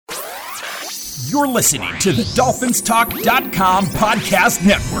You're listening to the DolphinsTalk.com podcast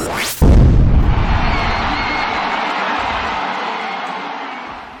network.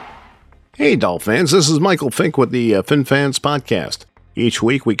 Hey, Dolphins, this is Michael Fink with the FinFans Podcast. Each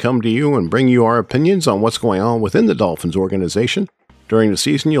week we come to you and bring you our opinions on what's going on within the Dolphins organization. During the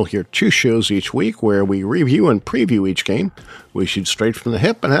season, you'll hear 2 shows each week where we review and preview each game. We shoot straight from the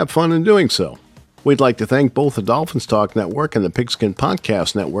hip and have fun in doing so. We'd like to thank both the Dolphins Talk Network and the Pigskin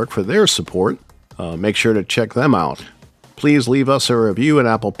Podcast Network for their support. Make sure to check them out. Please leave us a review at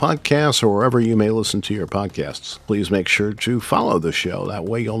Apple Podcasts or wherever you may listen to your podcasts. Please make sure to follow the show. That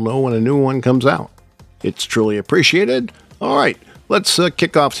way you'll know when a new one comes out. It's truly appreciated. All right, let's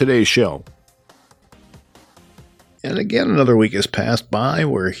kick off today's show. And again, another week has passed by.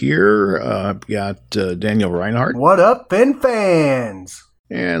 We're here. I've got Daniel Reinhardt. What up, FinFans?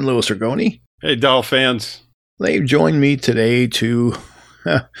 And Louis Ergoni. Hey, Dolphins. They've joined me today to...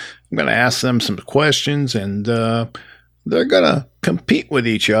 I'm going to ask them some questions, and they're going to compete with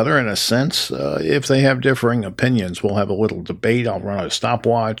each other in a sense. If they have differing opinions, we'll have a little debate. I'll run a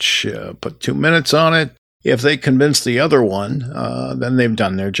stopwatch, put 2 minutes on it. If they convince the other one, then they've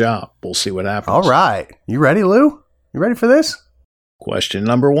done their job. We'll see what happens. All right. You ready, Lou? You ready for this? Question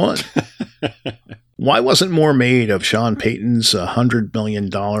number 1. Why wasn't more made of Sean Payton's $100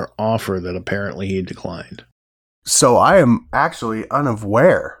 million offer that apparently he declined? So I am actually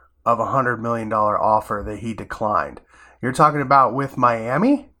unaware of a $100 million offer that he declined. You're talking about with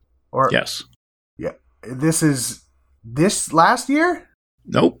Miami? Or Yes. Yeah. This last year?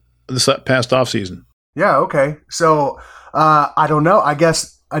 Nope. This past offseason. Yeah, okay. So I don't know. I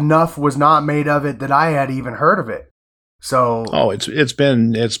guess enough was not made of it that I had even heard of it. So it's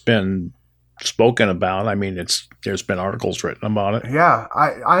been spoken about. I mean, there's been articles written about it. Yeah,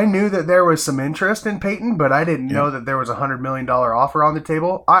 I knew that there was some interest in Payton, but I didn't know that there was a $100 million offer on the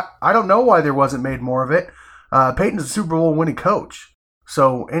table. I don't know why there wasn't made more of it. Payton's a Super Bowl winning coach.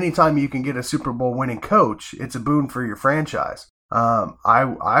 So anytime you can get a Super Bowl winning coach, it's a boon for your franchise.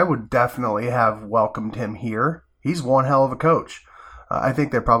 I would definitely have welcomed him here. He's one hell of a coach. I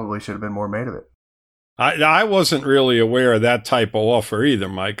think there probably should have been more made of it. I wasn't really aware of that type of offer either,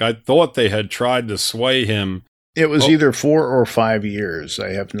 Mike. I thought they had tried to sway him. It was either 4 or 5 years. I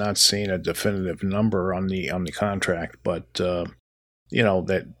have not seen a definitive number on the contract, but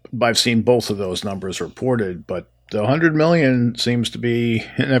that I've seen both of those numbers reported. But the $100 million seems to be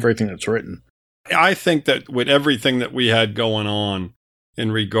in everything that's written. I think that with everything that we had going on in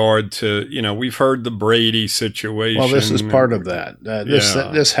regard to, we've heard the Brady situation. Well, this is part of that.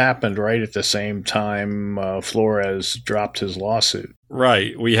 This happened right at the same time Flores dropped his lawsuit.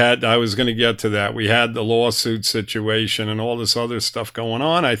 Right. I was going to get to that. We had the lawsuit situation and all this other stuff going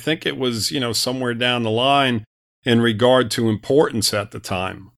on. I think it was, somewhere down the line in regard to importance at the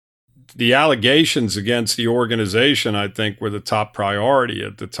time. The allegations against the organization, I think, were the top priority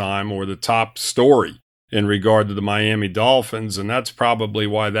at the time, or the top story in regard to the Miami Dolphins, and that's probably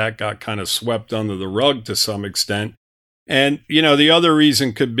why that got kind of swept under the rug to some extent. And, the other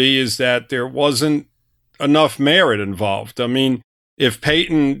reason could be is that there wasn't enough merit involved. I mean, if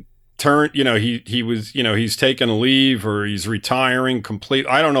Payton turned, he's taking a leave or he's retiring complete,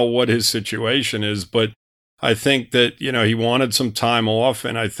 I don't know what his situation is, but I think that, he wanted some time off,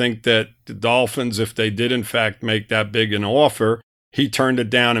 and I think that the Dolphins, if they did in fact make that big an offer, he turned it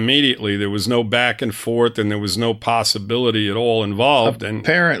down immediately. There was no back and forth, and there was no possibility at all involved. And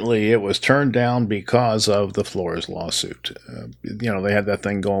apparently, it was turned down because of the Flores lawsuit. They had that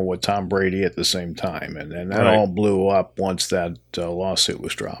thing going with Tom Brady at the same time, and that all blew up once that lawsuit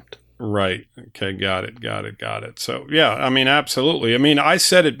was dropped. Right. Okay. Got it. So, yeah, I mean, absolutely. I mean, I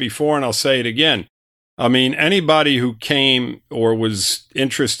said it before, and I'll say it again. I mean, anybody who came or was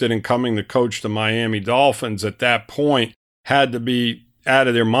interested in coming to coach the Miami Dolphins at that point had to be out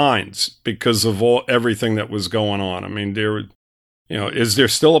of their minds because of everything that was going on. I mean, is there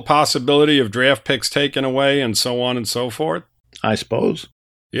still a possibility of draft picks taken away and so on and so forth? I suppose.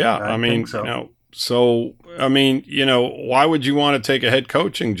 Yeah. I mean, so. Why would you want to take a head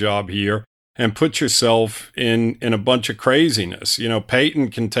coaching job here and put yourself in a bunch of craziness? Payton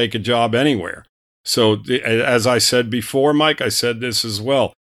can take a job anywhere. So as I said before, Mike, I said this as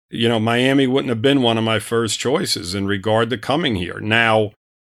well. Miami wouldn't have been one of my first choices in regard to coming here. Now,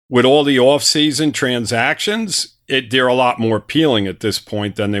 with all the off-season transactions, they're a lot more appealing at this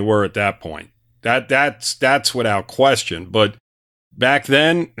point than they were at that point. That's without question. But back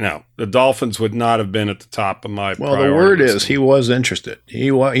then, no, the Dolphins would not have been at the top of my priority. Well, the word is he was interested.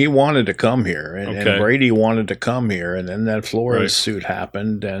 He wanted to come here, and Brady wanted to come here, and then that Flores suit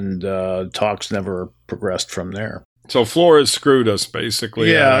happened, and talks never progressed from there. So Flores screwed us,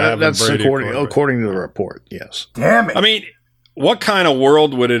 basically. Yeah, that's according to the report, yes. Damn it. I mean, what kind of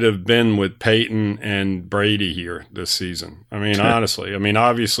world would it have been with Peyton and Brady here this season? I mean, honestly. I mean,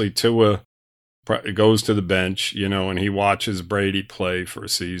 obviously, Tua goes to the bench, and he watches Brady play for a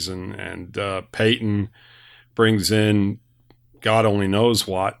season, and Peyton brings in God only knows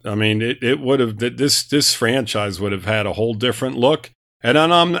what. I mean, it would have, this franchise would have had a whole different look, and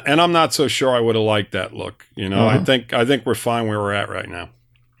I'm not so sure I would have liked that look. I think we're fine where we're at right now.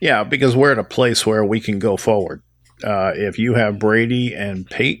 Yeah, because we're at a place where we can go forward. If you have Brady and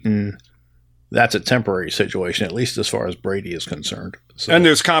Peyton, that's a temporary situation, at least as far as Brady is concerned. So. And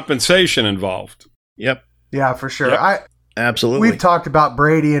there's compensation involved. Yep. Yeah, for sure. Yep. Absolutely. We've talked about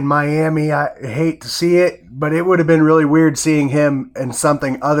Brady in Miami. I hate to see it, but it would have been really weird seeing him in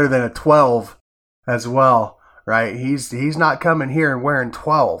something other than a 12 as well, right? He's not coming here and wearing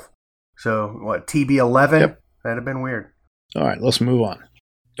 12. So, what, TB11? Yep. That'd have been weird. All right, let's move on.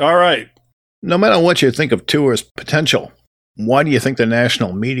 All right. No matter what you think of Tua's potential, why do you think the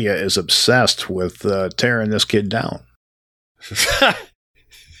national media is obsessed with tearing this kid down?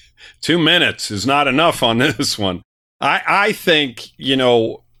 2 minutes is not enough on this one. I think,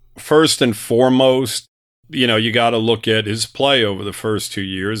 first and foremost, you got to look at his play over the first 2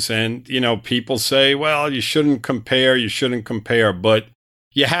 years. And, people say, well, you shouldn't compare, but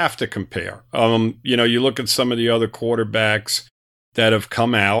you have to compare. You look at some of the other quarterbacks that have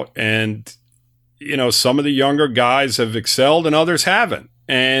come out, and, some of the younger guys have excelled and others haven't.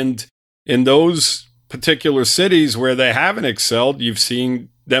 And in those particular cities where they haven't excelled, you've seen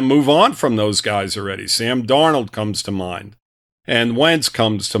them move on from those guys already. Sam Darnold comes to mind, and Wentz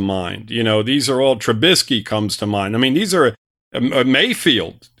comes to mind. These are all, Trubisky comes to mind. I mean, these are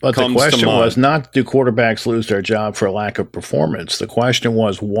Mayfield. But comes the question to mind. was not, do quarterbacks lose their job for lack of performance? The question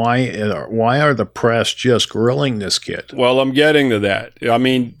was, why are the press just grilling this kid? Well, I'm getting to that. I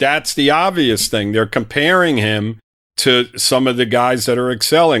mean, that's the obvious thing. They're comparing him to some of the guys that are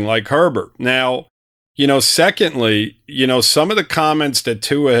excelling, like Herbert. Now, secondly, some of the comments that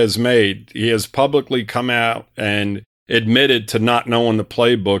Tua has made, he has publicly come out and admitted to not knowing the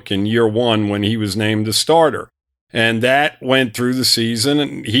playbook in year one when he was named the starter. And that went through the season,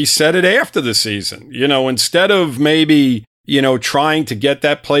 and he said it after the season. Instead of maybe, trying to get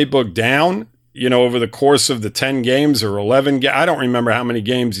that playbook down, over the course of the 10 games or 11 I don't remember how many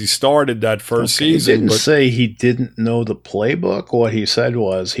games he started that first season. He didn't say he didn't know the playbook. What he said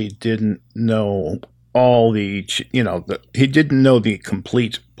was he didn't know all the, he didn't know the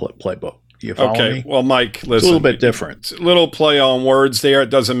complete playbook. You follow me? Well, Mike, listen. It's a little bit different. It's a little play on words there. It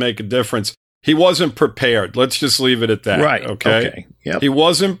doesn't make a difference. He wasn't prepared. Let's just leave it at that. Right. Okay. Yep. He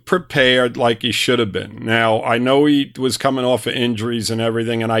wasn't prepared like he should have been. Now, I know he was coming off of injuries and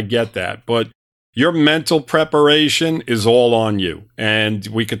everything, and I get that. But your mental preparation is all on you. And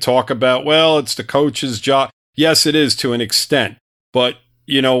we could talk about, well, it's the coach's job. Yes, it is to an extent. But,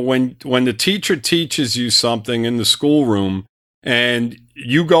 when the teacher teaches you something in the schoolroom and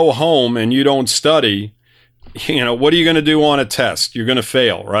you go home and you don't study, what are you going to do on a test? You're going to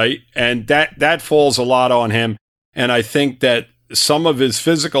fail, right? And that falls a lot on him. And I think that some of his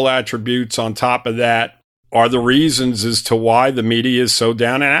physical attributes on top of that are the reasons as to why the media is so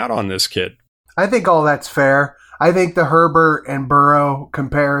down and out on this kid. I think all that's fair. I think the Herbert and Burrow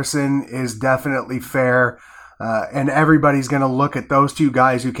comparison is definitely fair. And everybody's going to look at those two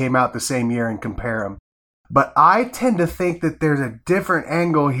guys who came out the same year and compare them. But I tend to think that there's a different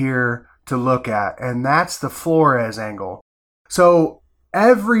angle here to look at, and that's the Flores angle. So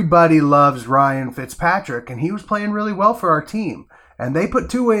everybody loves Ryan Fitzpatrick, and he was playing really well for our team, and they put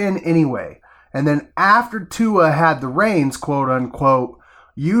Tua in anyway. And then after Tua had the reins, quote unquote,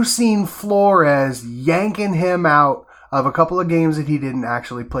 you seen Flores yanking him out of a couple of games that he didn't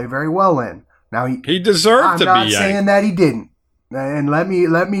actually play very well in. Now he deserved to be yanked. I'm not saying that he didn't, and let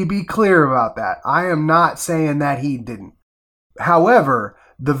me be clear about that. I am not saying that he didn't. However,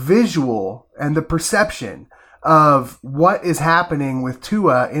 the visual and the perception of what is happening with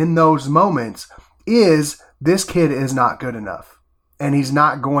Tua in those moments is this kid is not good enough, and he's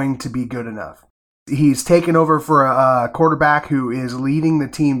not going to be good enough. He's taken over for a quarterback who is leading the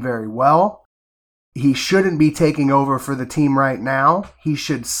team very well. He shouldn't be taking over for the team right now. He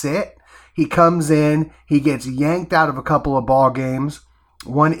should sit. He comes in, he gets yanked out of a couple of ball games,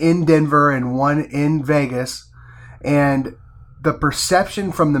 one in Denver and one in Vegas, and the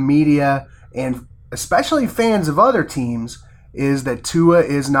perception from the media and especially fans of other teams is that Tua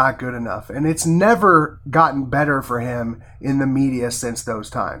is not good enough. And it's never gotten better for him in the media since those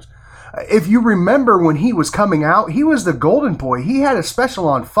times. If you remember when he was coming out, he was the golden boy. He had a special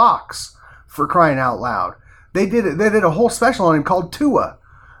on Fox, for crying out loud. They did a whole special on him called Tua.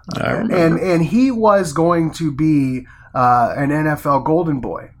 And he was going to be an NFL Golden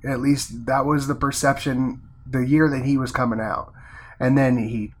Boy. At least that was the perception the year that he was coming out. And then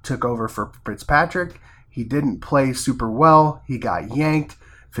he took over for Fitzpatrick. He didn't play super well. He got yanked.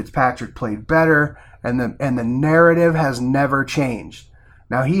 Fitzpatrick played better. And the narrative has never changed.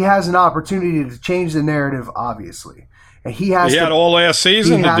 Now, he has an opportunity to change the narrative, obviously. And he had all last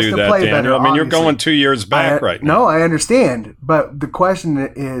season to do that, Daniel. Better, I mean, you're going 2 years back right now. No, I understand. But the question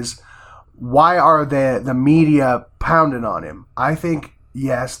is, why are the media pounding on him? I think,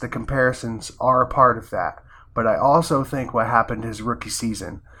 yes, the comparisons are a part of that. But I also think what happened his rookie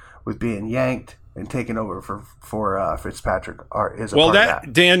season with being yanked and taking over for Fitzpatrick is a part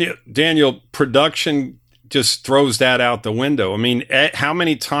of that. Daniel, production just throws that out the window. I mean, how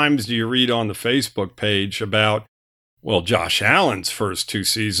many times do you read on the Facebook page about, well, Josh Allen's first 2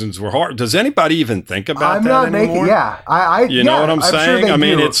 seasons were hard? Does anybody even think about that anymore? You know what I'm saying? Sure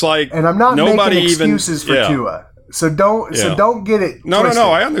mean, it's like, and I'm not nobody making excuses for Tua. So don't get it. No,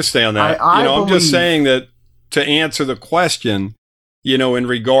 I understand that. I'm just saying that to answer the question, in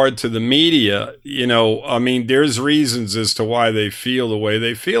regard to the media, I mean, there's reasons as to why they feel the way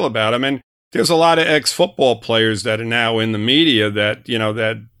they feel about him. And there's a lot of ex-football players that are now in the media that,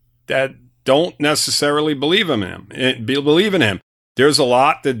 that don't necessarily believe in him. There's a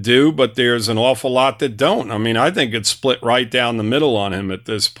lot that do, but there's an awful lot that don't. I mean, I think it's split right down the middle on him at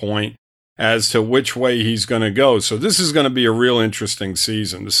this point as to which way he's going to go. So this is going to be a real interesting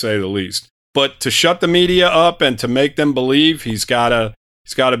season, to say the least. But to shut the media up and to make them believe he's got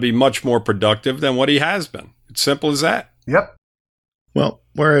to be much more productive than what he has been. It's simple as that. Yep. Well,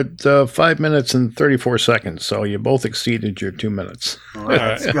 we're at 5 minutes and 34 seconds, so you both exceeded your 2 minutes.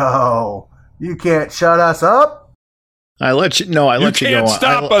 Let's go. You can't shut us up. I let you go on. I let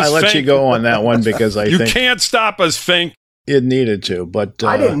you go on that one because I think you can't stop us, Fink. It needed to, but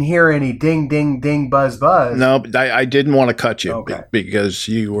I didn't hear any ding, ding, ding, buzz, buzz. No, I didn't want to cut you because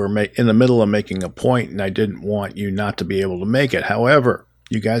you were in the middle of making a point, and I didn't want you not to be able to make it. However,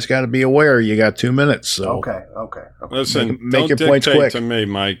 you guys got to be aware you got 2 minutes. So okay. Listen, make your points quick to me,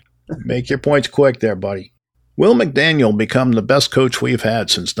 Mike. Make your points quick, there, buddy. Will McDaniel become the best coach we've had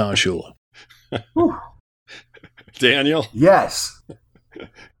since Don Shula? Daniel? Yes.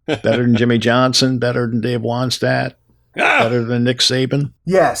 Better than Jimmy Johnson? Better than Dave Wannstedt? Better than Nick Saban?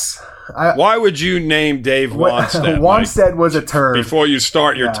 Yes. Why would you name Dave Wannstedt? Wannstedt was a turd. Before you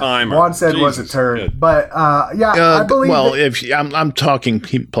start your timer. Wannstedt was a turd. Good. But, I believe... Well, I'm talking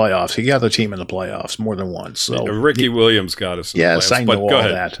playoffs. He got the team in the playoffs more than once. So Ricky Williams got us in the playoffs. Yes, I know all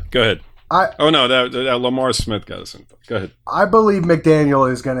that. Go ahead. That Lamar Smith got us in. Go ahead. I believe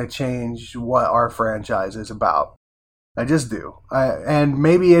McDaniel is going to change what our franchise is about. I just do. And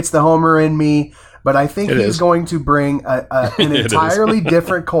maybe it's the homer in me, but I think he's going to bring an entirely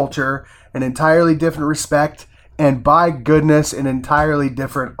different culture, an entirely different respect, and by goodness, an entirely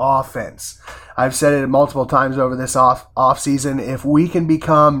different offense. I've said it multiple times over this off season. If we can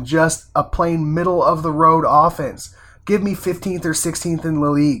become just a plain middle of the road offense, give me 15th or 16th in the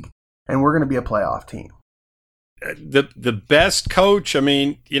league, and we're going to be a playoff team. The best coach, I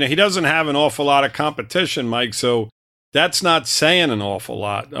mean, he doesn't have an awful lot of competition, Mike, so that's not saying an awful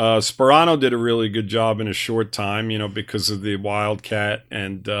lot. Sperano did a really good job in a short time, because of the Wildcat,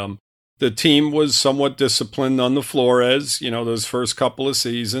 and the team was somewhat disciplined on the Flores, those first couple of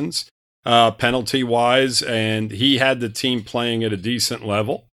seasons, penalty-wise, and he had the team playing at a decent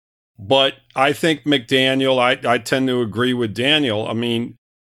level. But I think McDaniel, I tend to agree with Daniel. I mean,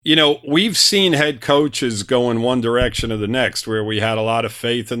 we've seen head coaches go in one direction or the next, where we had a lot of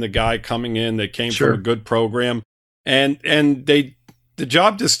faith in the guy coming in. They came from a good program. And the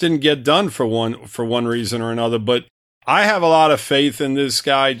job just didn't get done for one reason or another. But I have a lot of faith in this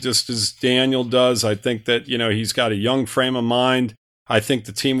guy, just as Daniel does. I think that, he's got a young frame of mind. I think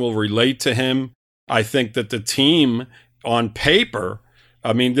the team will relate to him. I think that the team on paper,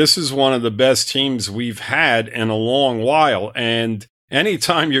 I mean, this is one of the best teams we've had in a long while. And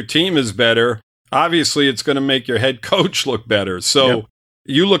anytime your team is better, obviously it's going to make your head coach look better. So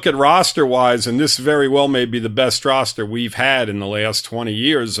you look at roster-wise, and this very well may be the best roster we've had in the last 20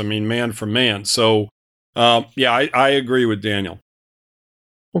 years. I mean, man for man. So, I agree with Daniel.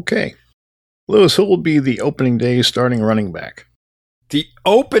 Okay. Lewis, who will be the opening day starting running back? The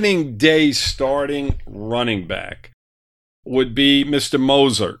opening day starting running back would be Mr.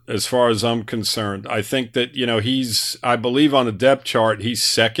 Moser, as far as I'm concerned. I think that, he's, I believe on the depth chart, he's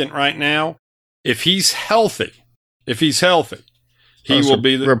second right now. If he's healthy, he will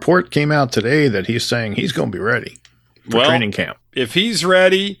be the report came out today that he's saying he's going to be ready for training camp. if he's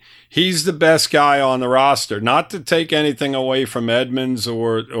ready, he's the best guy on the roster. Not to take anything away from Edmonds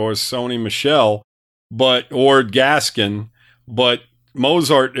or Sony Michel, or Gaskin, but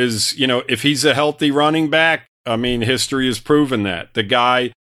Mozart is, if he's a healthy running back, I mean, history has proven that. The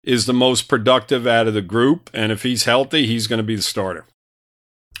guy is the most productive out of the group, and if he's healthy, he's going to be the starter.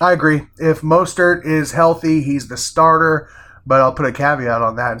 I agree. If Mostert is healthy, he's the starter, but I'll put a caveat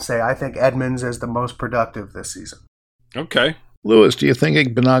on that and say I think Edmonds is the most productive this season. Okay. Lewis, do you think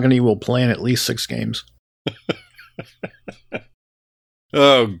Igbenogany will play in at least 6 games?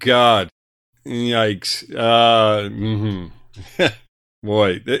 Oh, God. Yikes.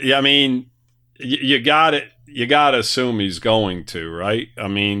 Boy, I mean, you got to assume he's going to, right? I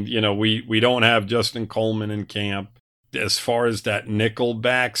mean, we don't have Justin Coleman in camp. As far as that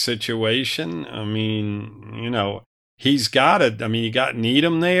nickelback situation, I mean, he's got it. I mean, you got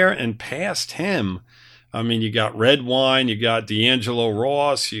Needham there, and past him, I mean, you got Redwine, you got D'Angelo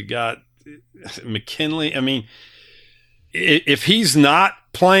Ross, you got McKinley. I mean, if he's not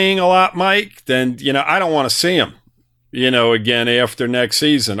playing a lot, Mike, then, I don't want to see him, again after next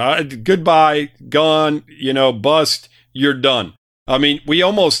season. Goodbye, gone, bust, you're done. I mean, we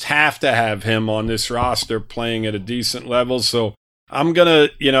almost have to have him on this roster playing at a decent level. So I'm going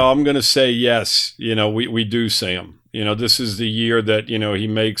to say yes, we do see him. This is the year that, he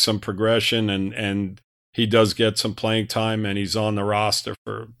makes some progression and he does get some playing time and he's on the roster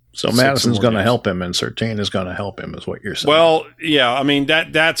for. So Madison's going to help him and Surtain is going to help him is what you're saying. Well, yeah, I mean,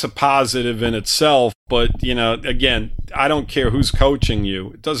 that's a positive in itself. But, again, I don't care who's coaching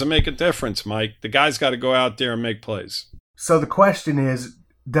you. It doesn't make a difference, Mike. The guy's got to go out there and make plays. So the question is,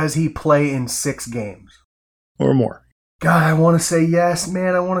 does he play in 6 games? Or more? God, I want to say yes,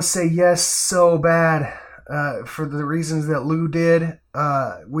 man. I want to say yes so bad for the reasons that Lou did.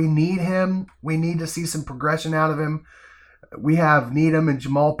 We need him. We need to see some progression out of him. We have Needham and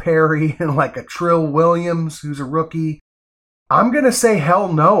Jamal Perry and like a Trill Williams, who's a rookie. I'm going to say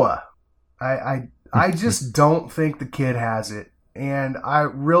hell Noah. I just don't think the kid has it. And I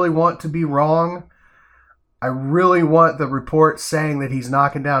really want to be wrong. I really want the report saying that he's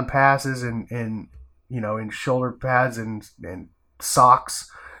knocking down passes and in shoulder pads and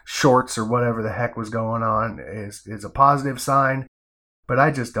socks, shorts, or whatever the heck was going on is a positive sign. But I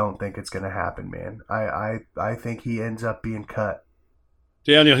just don't think it's going to happen, man. I think he ends up being cut.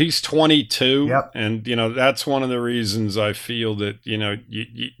 Daniel, he's 22. Yep. And, that's one of the reasons I feel that,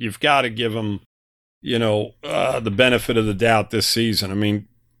 you've got to give him, the benefit of the doubt this season. I mean,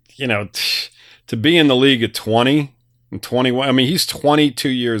 to be in the league at 20 and 21, I mean, he's 22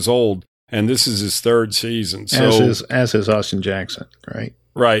 years old, and this is his 3rd season. So, as is Austin Jackson, right?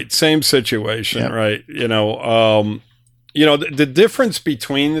 Right. Same situation, yep. Right? The difference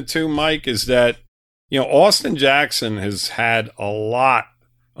between the two, Mike, is that, Austin Jackson has had a lot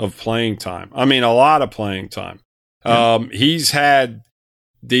of playing time. I mean, a lot of playing time. Yeah. He's had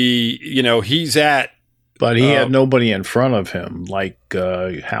he's at. But he had nobody in front of him like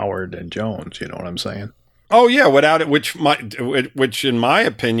Howard and Jones. You know what I'm saying? Oh, yeah, without it, which in my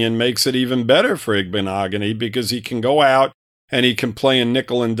opinion makes it even better for Igbenogany because he can go out and he can play in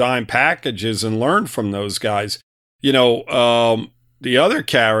nickel and dime packages and learn from those guys. The other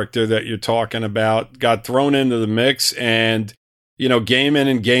character that you're talking about got thrown into the mix and, game in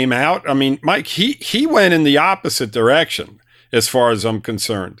and game out. I mean, Mike, he went in the opposite direction as far as I'm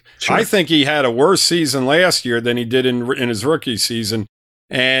concerned. Sure. I think he had a worse season last year than he did in his rookie season,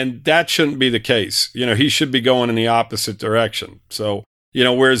 and that shouldn't be the case. He should be going in the opposite direction. So,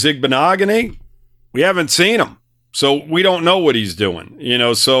 whereas Igbenogany, we haven't seen him, so we don't know what he's doing,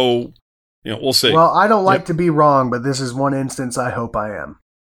 so... we'll see. Well, I don't like to be wrong, but this is one instance I hope I am.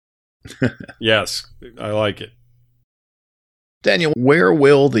 Yes, I like it. Daniel, where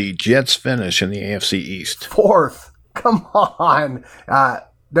will the Jets finish in the AFC East? 4th. Come on.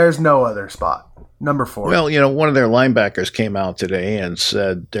 There's no other spot. Number 4. Well, one of their linebackers came out today and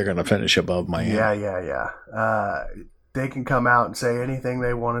said they're going to finish above Miami. Yeah. They can come out and say anything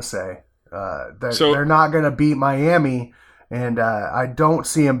they want to say. They're not going to beat Miami. And I don't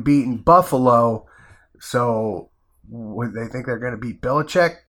see him beating Buffalo, so they think they're going to beat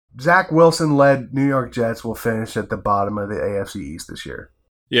Belichick. Zach Wilson-led New York Jets will finish at the bottom of the AFC East this year.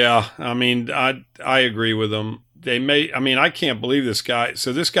 Yeah, I mean, I agree with them. I can't believe this guy.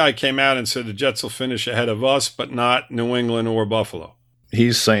 So this guy came out and said the Jets will finish ahead of us, but not New England or Buffalo.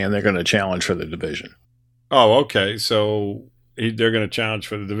 He's saying they're going to challenge for the division. Oh, okay. So they're going to challenge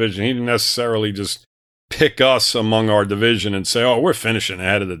for the division. He didn't necessarily just pick us among our division and say, "Oh, we're finishing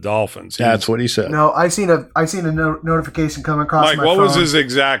ahead of the Dolphins." That's what he said. No, I seen a notification come across Mike, my what phone. was his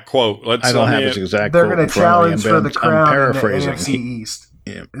exact quote? I don't have his exact They're quote going in to front of me, challenge but for the I'm crown in the paraphrasing. AFC East.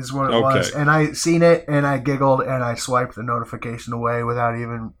 Yeah. Is what it Okay. was. And I seen it, and I giggled, and I swiped the notification away without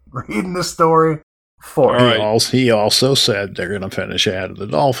even reading the story. All right. He also said they're going to finish ahead of the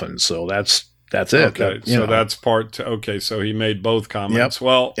Dolphins, so that's it. Okay, that's part two. Okay, so he made both comments. Yep.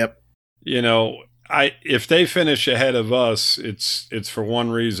 Well, Yep. If they finish ahead of us, it's for one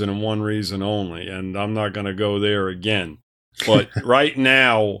reason and one reason only, and I'm not going to go there again. But right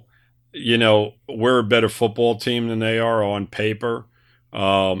now, we're a better football team than they are on paper.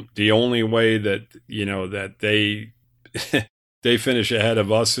 The only way that that they finish ahead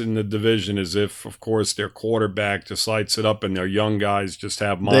of us in the division is if, of course, their quarterback just lights it up and their young guys just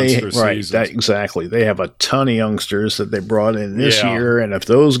have monster seasons. Exactly. They have a ton of youngsters that they brought in this year, and if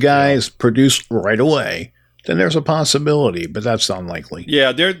those guys produce right away, then there's a possibility, but that's unlikely.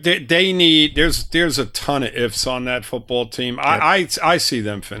 Yeah, they need. There's a ton of ifs on that football team. Yep. I see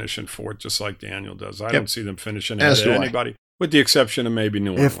them finishing fourth, just like Daniel does. I don't see them finishing ahead of anybody. With the exception of maybe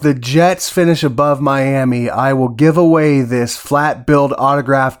New England. If the Jets finish above Miami, I will give away this flat-billed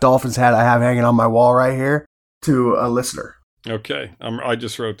autographed Dolphins hat I have hanging on my wall right here to a listener. Okay. I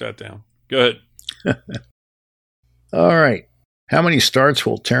just wrote that down. Go ahead. All right. How many starts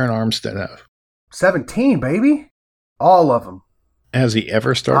will Terran Armstead have? 17, baby. All of them. Has he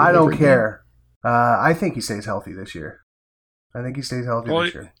ever started? I don't care. I think he stays healthy this year. This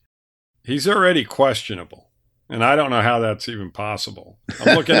year. He's already questionable. And I don't know how that's even possible.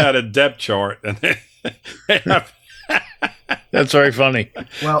 I'm looking at a depth chart, and they have that's very funny.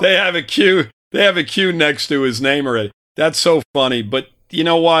 Well, they have a Q. They have a Q next to his name already. That's so funny. But you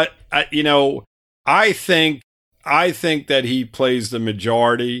know what? I think that he plays the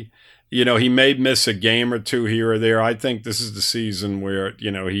majority. He may miss a game or two here or there. I think this is the season where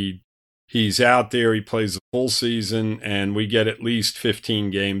he's out there, he plays the full season, and we get at least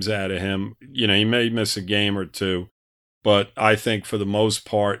 15 games out of him. He may miss a game or two, but I think for the most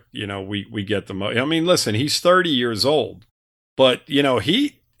part, we get the most. I mean, listen, he's 30 years old, but,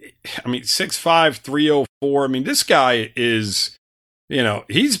 6'5", 304. I mean, this guy is,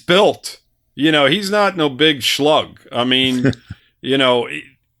 he's built. He's not no big schlug. I mean,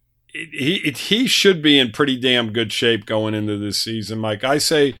 he should be in pretty damn good shape going into this season, Mike. I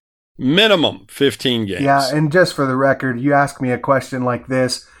say minimum 15 games. Yeah, and just for the record, you ask me a question like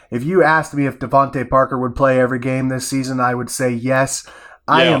this. If you asked me if Devontae Parker would play every game this season, I would say yes.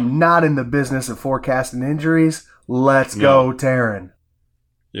 I am not in the business of forecasting injuries. Let's go, Terran.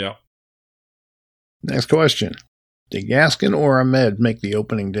 Yeah. Next question. Did Gaskin or Ahmed make the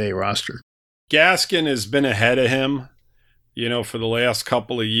opening day roster? Gaskin has been ahead of him, for the last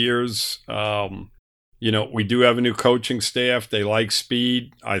couple of years. We do have a new coaching staff. They like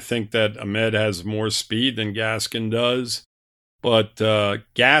speed. I think that Ahmed has more speed than Gaskin does. But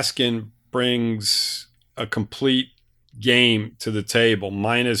Gaskin brings a complete game to the table,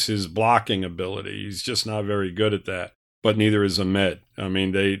 minus his blocking ability. He's just not very good at that. But neither is Ahmed. I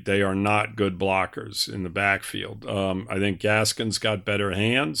mean, they are not good blockers in the backfield. I think Gaskin's got better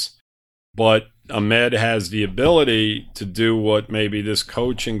hands. But Ahmed has the ability to do what maybe this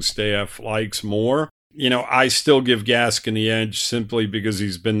coaching staff likes more. I still give Gaskin the edge simply because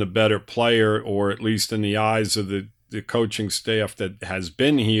he's been the better player, or at least in the eyes of the coaching staff that has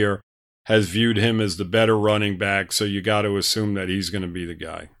been here, has viewed him as the better running back. So you got to assume that he's going to be the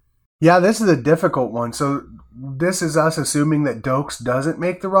guy. Yeah, this is a difficult one. So this is us assuming that Dokes doesn't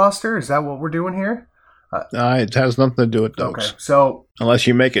make the roster? Is that what we're doing here? It has nothing to do with Dokes. Okay, so unless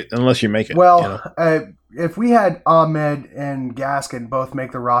you make it. Well, if we had Ahmed and Gaskin both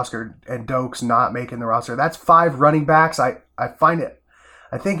make the roster and Dokes not making the roster, that's 5 running backs. I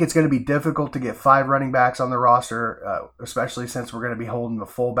think it's going to be difficult to get 5 running backs on the roster, especially since we're going to be holding the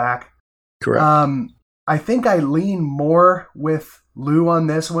fullback. Correct. I think I lean more with Lou on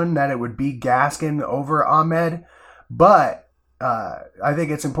this one, that it would be Gaskin over Ahmed, but I think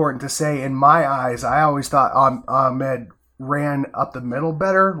it's important to say, in my eyes, I always thought Ahmed ran up the middle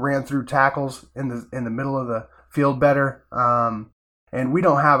better, ran through tackles in the middle of the field better, and we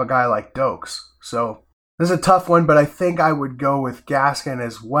don't have a guy like Dokes. So this is a tough one, but I think I would go with Gaskin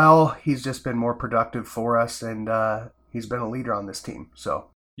as well. He's just been more productive for us, and he's been a leader on this team. So,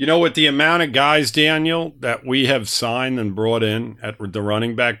 with the amount of guys, Daniel, that we have signed and brought in at the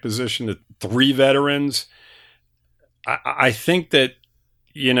running back position, the 3 veterans, I think that,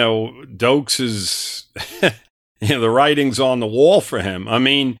 Dokes is, the writing's on the wall for him. I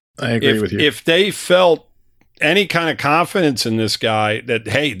mean, I agree with you. If they felt any kind of confidence in this guy that,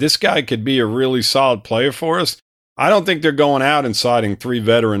 hey, this guy could be a really solid player for us, I don't think they're going out and signing 3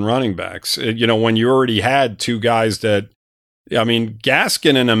 veteran running backs. When you already had 2 guys that, I mean,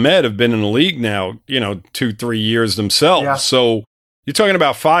 Gaskin and Ahmed have been in the league now, 2-3 years themselves. Yeah. So you're talking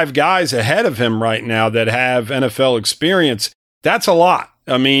about 5 guys ahead of him right now that have NFL experience. That's a lot.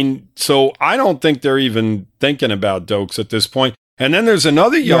 I mean, so I don't think they're even thinking about Dokes at this point. And then there's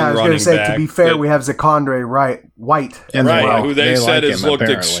another young running back. To be fair, we have Zacondre White. Right, who they said has looked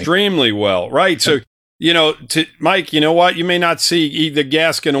extremely well. Right, so, Mike, you know what? You may not see either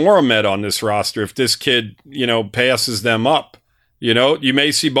Gaskin or Ahmed on this roster if this kid, passes them up. You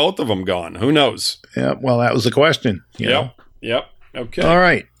may see both of them gone. Who knows? Yeah, well, that was the question. Yep. Okay. All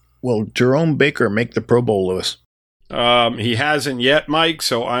right. Will Jerome Baker make the Pro Bowl, Lewis? He hasn't yet, Mike,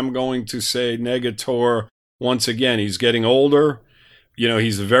 so I'm going to say negator once again. He's getting older.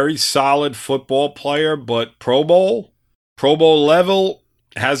 He's a very solid football player, but Pro Bowl level,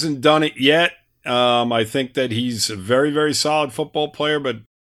 hasn't done it yet. I think that he's a very, very solid football player, but,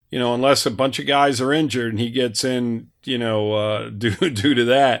 unless a bunch of guys are injured and he gets in, due to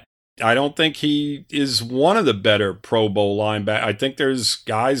that, I don't think he is one of the better Pro Bowl linebackers. I think there's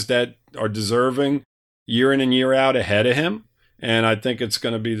guys that are deserving year in and year out ahead of him. And I think it's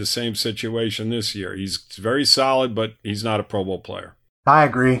going to be the same situation this year. He's very solid, but he's not a Pro Bowl player. I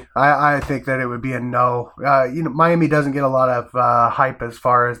agree. I think that it would be a no. Miami doesn't get a lot of hype as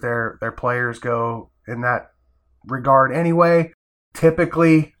far as their players go in that regard anyway,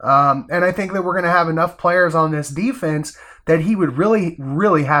 typically. And I think that we're going to have enough players on this defense that he would really,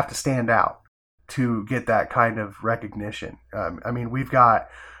 really have to stand out to get that kind of recognition. We've got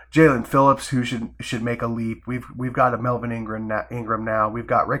Jalen Phillips, who should make a leap. We've got a Melvin Ingram now. We've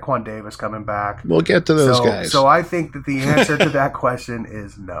got Raekwon Davis coming back. We'll get to those guys. So I think that the answer to that question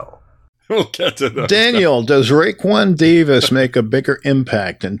is no. We'll get to those. Daniel, does Raekwon Davis make a bigger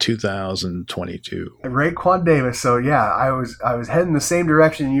impact in 2022? Raekwon Davis. So yeah, I was heading the same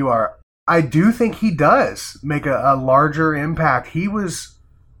direction you are. I do think he does make a larger impact. He was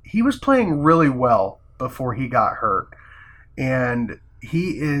playing really well before he got hurt, and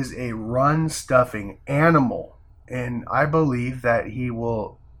he is a run-stuffing animal, and I believe that he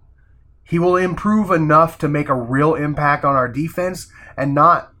will improve enough to make a real impact on our defense and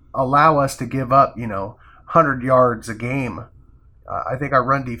not allow us to give up, 100 yards a game. I think our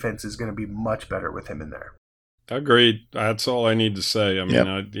run defense is going to be much better with him in there. Agreed. That's all I need to say. I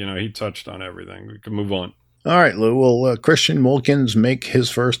mean, he touched on everything. We can move on. All right, Lou. Will Christian Wilkins make his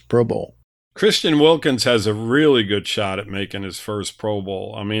first Pro Bowl? Christian Wilkins has a really good shot at making his first Pro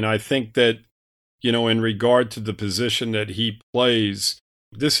Bowl. I mean, I think that, in regard to the position that he plays,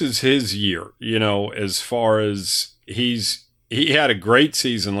 this is his year, as far as he had a great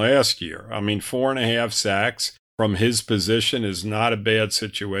season last year. I mean, 4.5 sacks from his position is not a bad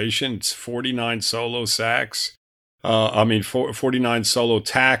situation. It's 49 solo sacks. 49 solo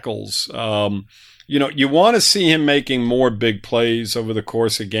tackles. You want to see him making more big plays over the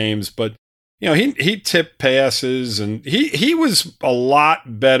course of games, but he tipped passes, and he was a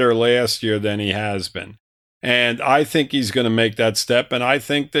lot better last year than he has been. And I think he's going to make that step, and I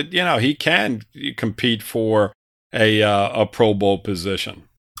think that, he can compete for a Pro Bowl position.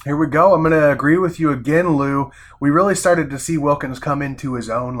 Here we go. I'm going to agree with you again, Lou. We really started to see Wilkins come into his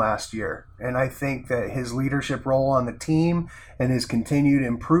own last year, and I think that his leadership role on the team and his continued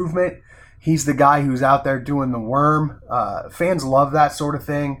improvement, he's the guy who's out there doing the worm. Fans love that sort of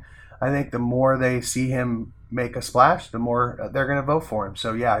thing. I think the more they see him make a splash, the more they're going to vote for him.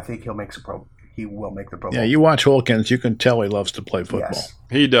 So, yeah, I think he will make the Pro Bowl. Yeah, you watch Wilkins, you can tell he loves to play football. Yes.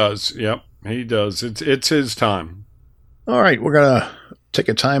 He does. Yep, he does. It's his time. All right, we're going to take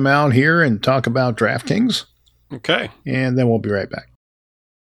a time out here and talk about DraftKings. Okay. And then we'll be right back.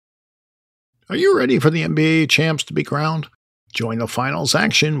 Are you ready for the NBA champs to be crowned? Join the finals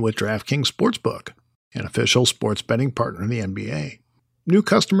action with DraftKings Sportsbook, an official sports betting partner of the NBA. New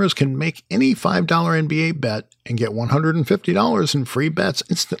customers can make any $5 NBA bet and get $150 in free bets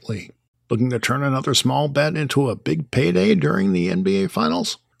instantly. Looking to turn another small bet into a big payday during the NBA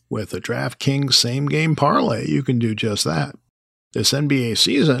Finals? With a DraftKings same-game parlay, you can do just that. This NBA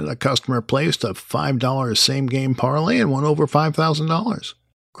season, a customer placed a $5 same-game parlay and won over $5,000.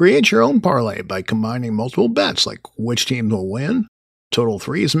 Create your own parlay by combining multiple bets like which teams will win, total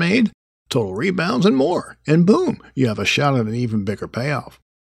threes made, total rebounds, and more. And boom, you have a shot at an even bigger payoff.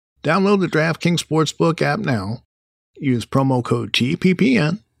 Download the DraftKings Sportsbook app now. Use promo code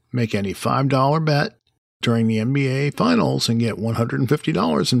TPPN. Make any $5 bet during the NBA Finals and get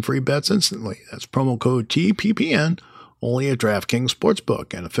 $150 in free bets instantly. That's promo code TPPN, only at DraftKings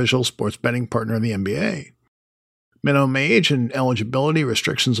Sportsbook, an official sports betting partner of the NBA. Minimum age and eligibility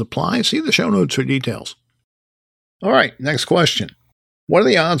restrictions apply. See the show notes for details. All right, next question. What are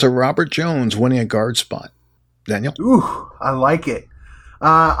the odds of Robert Jones winning a guard spot? Daniel? Ooh, I like it.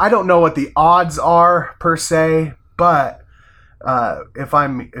 I don't know what the odds are per se, but if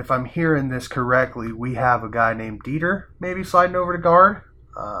I'm hearing this correctly, we have a guy named Dieter maybe sliding over to guard.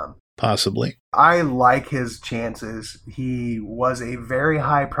 Possibly. I like his chances. He was a very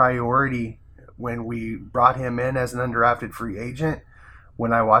high priority when we brought him in as an undrafted free agent.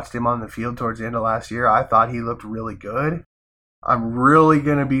 When I watched him on the field towards the end of last year, I thought he looked really good. I'm really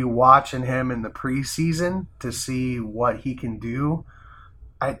going to be watching him in the preseason to see what he can do.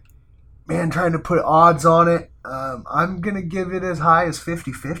 Trying to put odds on it, I'm going to give it as high as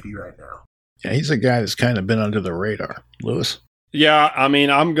 50-50 right now. Yeah, he's a guy that's kind of been under the radar. Lewis? Yeah, I mean,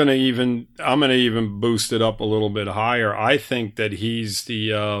 I'm gonna even boost it up a little bit higher. I think that he's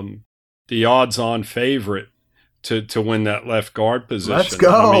the odds-on favorite to win that left guard position. Let's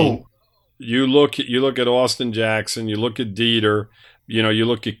go. I mean, you look at Austin Jackson, you look at Dieter, you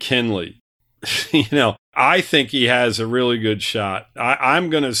look at Kinley. I think he has a really good shot. I'm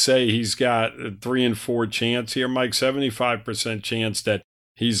gonna say he's got a 3 and 4 chance here, Mike. 75% chance that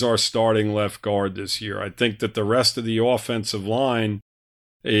he's our starting left guard this year. I think that the rest of the offensive line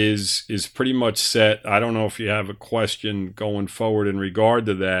is pretty much set. I don't know if you have a question going forward in regard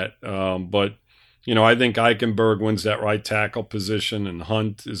to that, but I think Eichenberg wins that right tackle position, and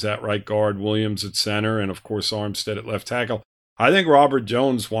Hunt is that right guard, Williams at center, and of course Armstead at left tackle. I think Robert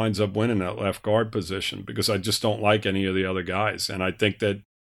Jones winds up winning that left guard position because I just don't like any of the other guys, and I think that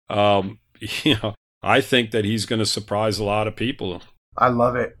I think that he's going to surprise a lot of people. I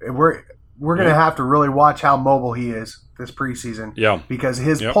love it. We're going to have to really watch how mobile he is this preseason. Yeah. Because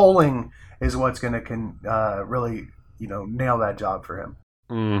his polling is what's going to really, nail that job for him.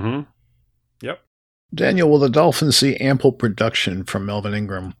 Mm-hmm. Yep. Daniel, will the Dolphins see ample production from Melvin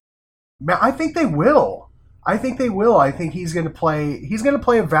Ingram? I think they will. I think he's going to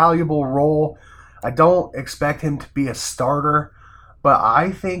play a valuable role. I don't expect him to be a starter, but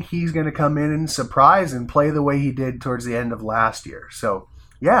I think he's going to come in and surprise and play the way he did towards the end of last year. So,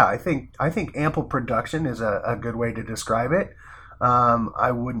 yeah, I think ample production is a good way to describe it.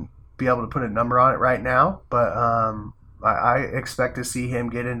 I wouldn't be able to put a number on it right now, but I expect to see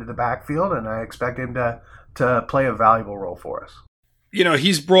him get into the backfield, and I expect him to play a valuable role for us.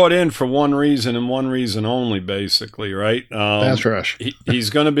 He's brought in for one reason and one reason only, basically, right? Pass rush.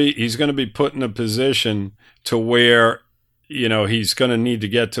 He's going to be put in a position to where he's going to need to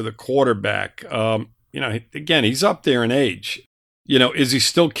get to the quarterback. Again, he's up there in age. Is he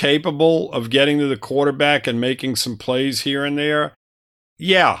still capable of getting to the quarterback and making some plays here and there?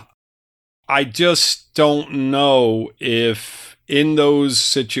 Yeah. I just don't know if in those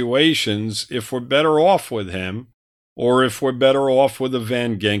situations, if we're better off with him or if we're better off with a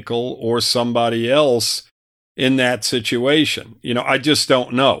Van Ginkel or somebody else in that situation. I just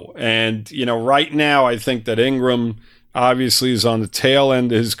don't know. And, right now I think that Ingram obviously is on the tail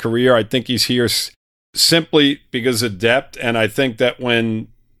end of his career. I think he's here simply because of depth, and I think that when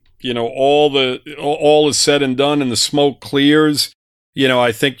all is said and done and the smoke clears,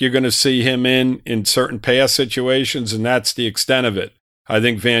 I think you're going to see him in certain pass situations, and that's the extent of it. I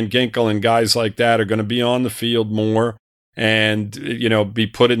think Van Ginkel and guys like that are going to be on the field more and be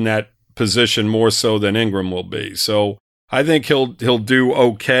put in that position more so than Ingram will be. So I think he'll do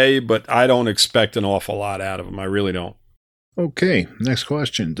okay, but I don't expect an awful lot out of him. I really don't. Okay, next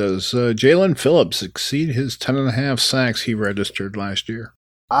question. Does Jalen Phillips exceed his 10.5 sacks he registered last year?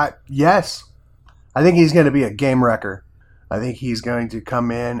 Yes. I think he's going to be a game wrecker. I think he's going to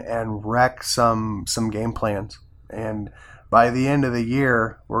come in and wreck some game plans. And by the end of the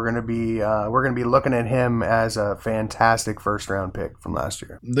year, we're going to be looking at him as a fantastic first-round pick from last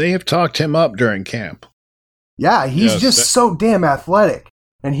year. They have talked him up during camp. Yeah, he's just so damn athletic.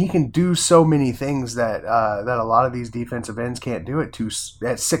 And he can do so many things that a lot of these defensive ends can't do at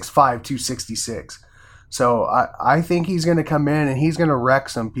 6'5", 266. So I think he's going to come in and he's going to wreck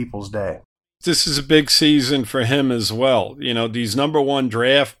some people's day. This is a big season for him as well. These number 1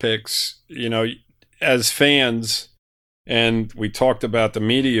 draft picks, as fans, and we talked about the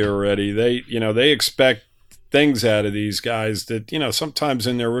media already, they expect things out of these guys that, sometimes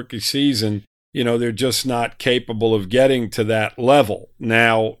in their rookie season, they're just not capable of getting to that level.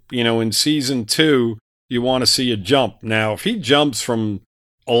 Now, in season 2, you want to see a jump. Now, if he jumps from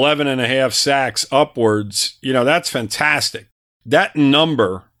 11.5 sacks upwards, that's fantastic. That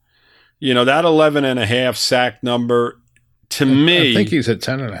number, that 11.5 sack number, to me, I think he's at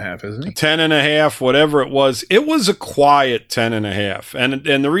 10.5, isn't he? 10.5, whatever it was a quiet 10.5.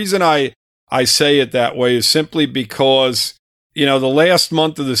 And the reason I I say it that way is simply because, the last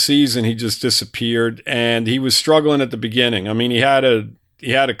month of the season, he just disappeared, and he was struggling at the beginning. I mean, he had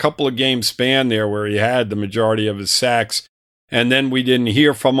a couple of game span there where he had the majority of his sacks, and then we didn't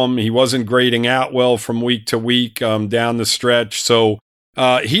hear from him. He wasn't grading out well from week to week down the stretch. So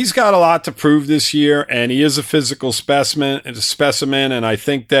he's got a lot to prove this year, and he is a physical specimen. And I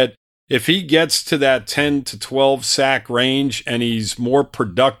think that if he gets to that 10 to 12 sack range and he's more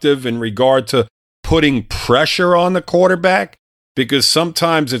productive in regard to putting pressure on the quarterback, because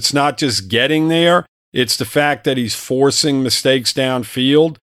sometimes it's not just getting there, it's the fact that he's forcing mistakes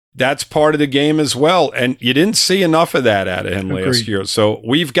downfield. That's part of the game as well. And you didn't see enough of that out of him last year. So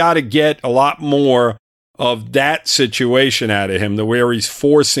we've got to get a lot more of that situation out of him, to where he's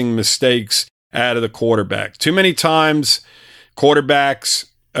forcing mistakes out of the quarterback. Too many times, quarterbacks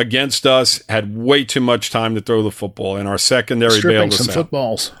against us had way too much time to throw the football, and our secondary bailed us out.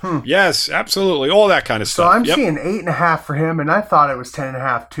 Footballs. Yes, absolutely. All that kind of stuff. So I'm seeing 8.5 for him, and I thought it was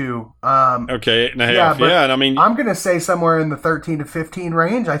 10.5 too. Okay, 8.5. Yeah, and I mean, I'm going to say somewhere in the 13 to 15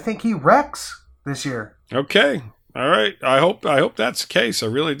 range. I think he wrecks this year. Okay. All right. I hope that's the case. I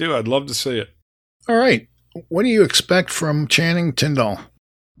really do. I'd love to see it. All right. What do you expect from Channing Tindall?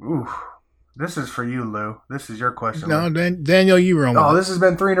 Ooh. This is for you, Lou. This is your question. No, Daniel, you were on. Oh, this has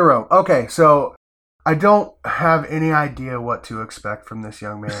been 3 in a row. Okay, so I don't have any idea what to expect from this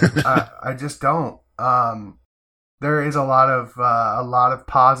young man. I just don't. There is a lot of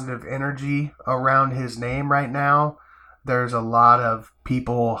positive energy around his name right now. There's a lot of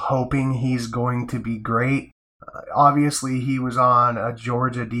people hoping he's going to be great. Obviously, he was on a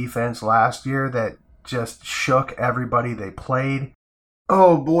Georgia defense last year that just shook everybody they played.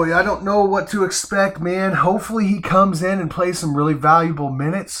 Oh boy, I don't know what to expect, man. Hopefully he comes in and plays some really valuable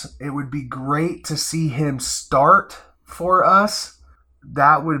minutes. It would be great to see him start for us.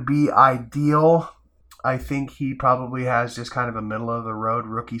 That would be ideal. I think he probably has just kind of a middle of the road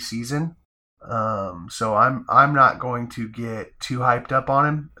rookie season. So I'm not going to get too hyped up on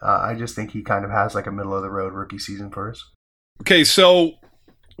him. I just think he kind of has like a middle of the road rookie season for us. Okay, so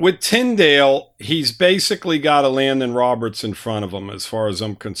with Tyndale, he's basically got a Landon Roberts in front of him as far as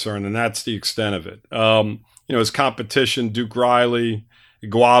I'm concerned, and that's the extent of it. His competition, Duke Riley,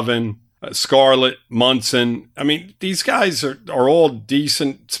 Guavin, Scarlett, Munson. I mean, these guys are all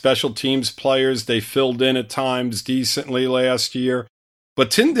decent special teams players. They filled in at times decently last year. But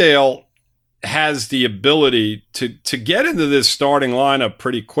Tyndale has the ability to get into this starting lineup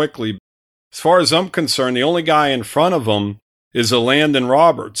pretty quickly. As far as I'm concerned, the only guy in front of him is a Landon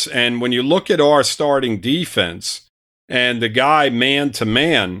Roberts. And when you look at our starting defense and the guy man to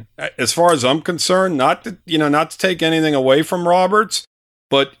man, as far as I'm concerned, not to take anything away from Roberts,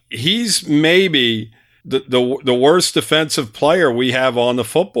 but he's maybe the worst defensive player we have on the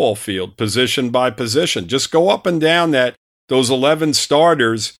football field, position by position. Just go up and down those 11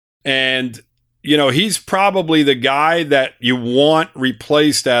 starters, and he's probably the guy that you want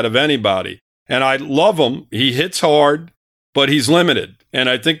replaced out of anybody. And I love him. He hits hard, but he's limited. And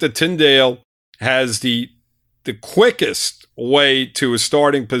I think that Tyndale has the quickest way to a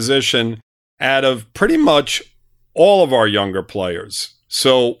starting position out of pretty much all of our younger players.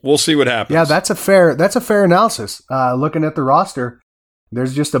 So we'll see what happens. Yeah, that's a fair analysis. Looking at the roster,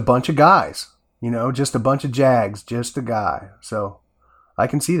 there's just a bunch of guys, just a bunch of Jags, just a guy. So I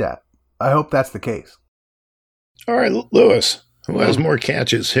can see that. I hope that's the case. All right, Lewis, who has more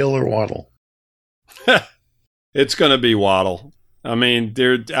catches, Hill or Waddle? It's going to be Waddle. I mean,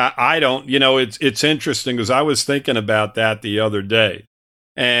 I don't, it's interesting because I was thinking about that the other day.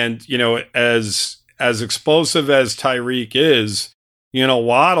 And, as explosive as Tyreek is,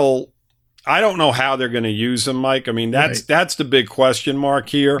 Waddle, I don't know how they're going to use him, Mike. I mean, that's the big question mark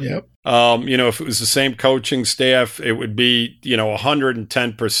here. Yep. If it was the same coaching staff, it would be,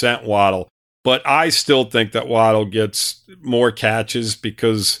 110% Waddle. But I still think that Waddle gets more catches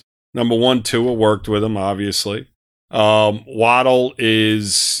because, number one, Tua worked with him, obviously. Waddle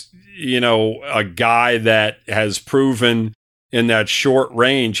is, a guy that has proven in that short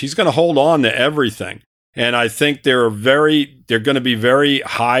range, he's going to hold on to everything. And I think they're going to be very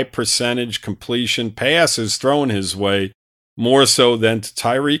high percentage completion passes thrown his way, more so than to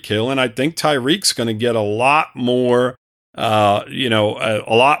Tyreek Hill. And I think Tyreek's going to get a lot more,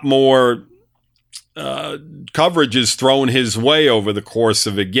 coverage is thrown his way over the course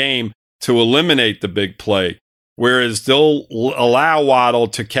of a game to eliminate the big play. Whereas they'll allow Waddle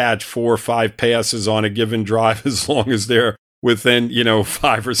to catch 4 or 5 passes on a given drive as long as they're within,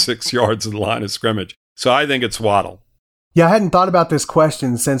 5 or 6 yards of the line of scrimmage. So I think it's Waddle. Yeah, I hadn't thought about this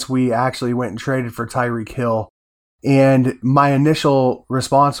question since we actually went and traded for Tyreek Hill. And my initial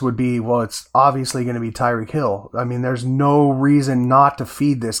response would be, well, it's obviously going to be Tyreek Hill. I mean, there's no reason not to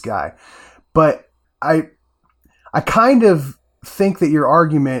feed this guy. But I kind of think that your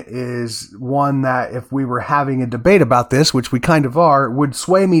argument is one that if we were having a debate about this, which we kind of are, would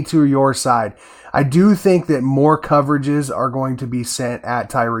sway me to your side. I do think that more coverages are going to be sent at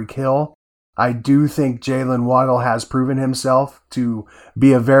Tyreek Hill. I do think Jalen Waddle has proven himself to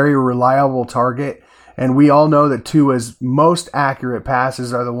be a very reliable target. And we all know that Tua's most accurate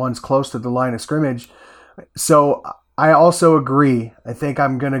passes are the ones close to the line of scrimmage. So I also agree. I think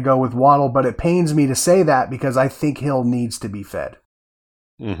I'm going to go with Waddle, but it pains me to say that because I think Hill needs to be fed.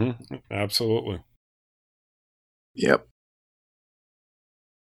 Mm-hmm. Absolutely. Yep.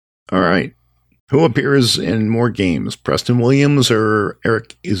 All right. Who appears in more games, Preston Williams or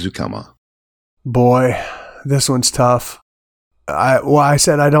Eric Ezukanma? Boy, this one's tough. I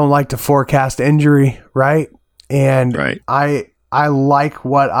said I don't like to forecast injury, right? And right. I like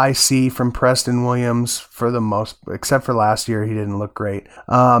what I see from Preston Williams for the most, except for last year, he didn't look great.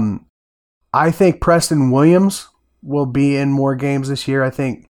 I think Preston Williams will be in more games this year. I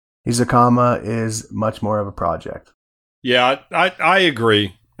think Ezukanma is much more of a project. Yeah, I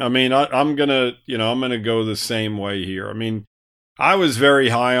agree. I mean, I'm gonna go the same way here. I mean, I was very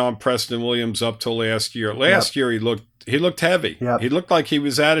high on Preston Williams up till last year. Last year he looked heavy. Yep. He looked like he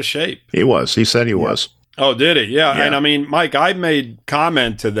was out of shape. He was. He said he was. Oh, did he? Yeah. And I mean, Mike, I made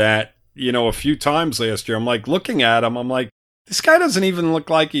comment to that, a few times last year. I'm like, looking at him, I'm like, this guy doesn't even look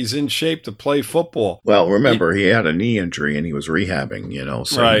like he's in shape to play football. Well, remember, he had a knee injury and he was rehabbing,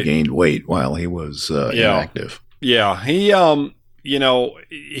 so right. He gained weight while he was inactive. Yeah. He,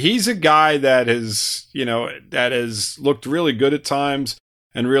 he's a guy that has looked really good at times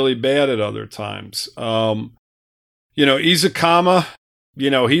and really bad at other times. Ezukanma,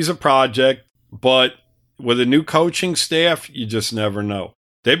 he's a project, but with a new coaching staff, you just never know.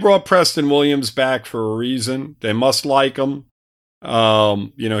 They brought Preston Williams back for a reason. They must like him.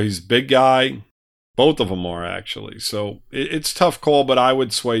 He's a big guy. Both of them are, actually. So it's a tough call, but I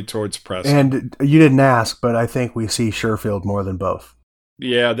would sway towards Preston. And you didn't ask, but I think we see Sherfield more than both.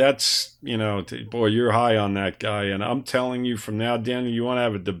 Yeah, that's, boy, you're high on that guy. And I'm telling you from now, Daniel, you want to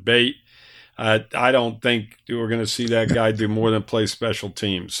have a debate. I don't think we're going to see that guy do more than play special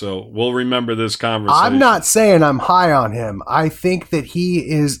teams. So we'll remember this conversation. I'm not saying I'm high on him. I think that he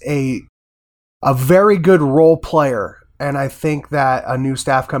is a very good role player. And I think that a new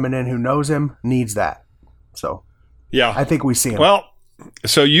staff coming in who knows him needs that. So, yeah, I think we see him. Well,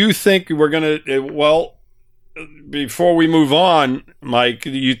 so you think we're going to, before we move on, Mike,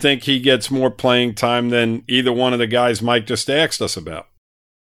 you think he gets more playing time than either one of the guys Mike just asked us about?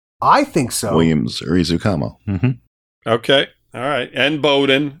 I think so. Williams or Ezukanma. Mm-hmm. Okay. All right. And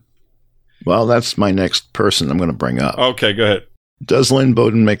Bowden. Well, that's my next person I'm going to bring up. Okay, go ahead. Does Lynn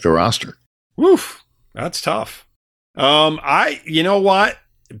Bowden make the roster? Woof. That's tough. You know what?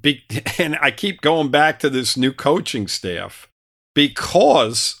 And I keep going back to this new coaching staff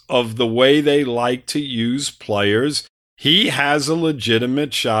because of the way they like to use players. He has a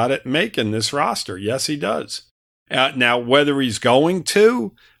legitimate shot at making this roster. Yes, he does. Now, whether he's going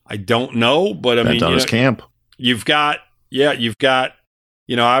to, I don't know, but I mean, on his camp. You've got,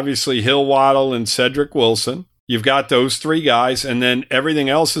 obviously Hill, Waddle, and Cedric Wilson. You've got those three guys, and then everything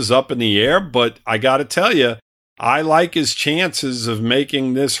else is up in the air. But I got to tell you, I like his chances of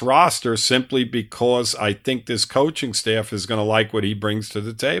making this roster simply because I think this coaching staff is going to like what he brings to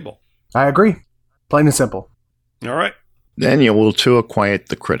the table. I agree. Plain and simple. All right. Daniel, will Tua quiet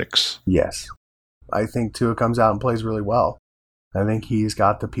the critics? Yes. I think Tua comes out and plays really well. I think he's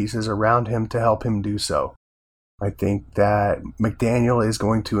got the pieces around him to help him do so. I think that McDaniel is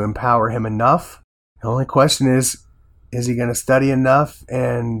going to empower him enough. The only question is he going to study enough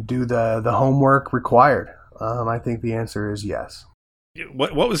and do the homework required? I think the answer is yes.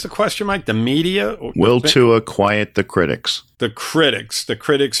 What was the question, Mike? The media? Will Tua quiet the critics? The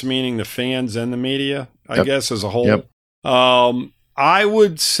critics meaning the fans and the media, I guess, as a whole. Yep. I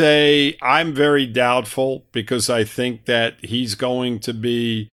would say I'm very doubtful because I think that he's going to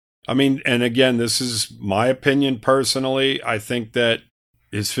be, and again, this is my opinion personally. I think that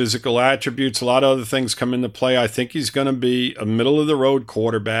his physical attributes, a lot of other things come into play. I think he's going to be a middle-of-the-road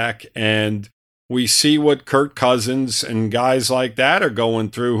quarterback, and we see what Kirk Cousins and guys like that are going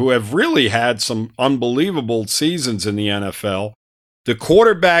through who have really had some unbelievable seasons in the NFL. The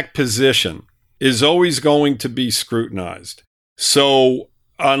quarterback position is always going to be scrutinized. So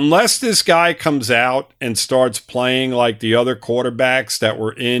unless this guy comes out and starts playing like the other quarterbacks that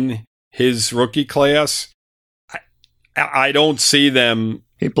were in his rookie class, I don't see them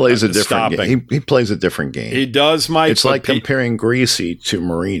He plays a different game. He plays a different game. He does, Mike. It's like comparing Greasy to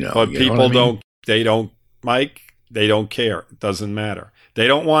Marino. But people don't, Mike, they don't care. It doesn't matter. They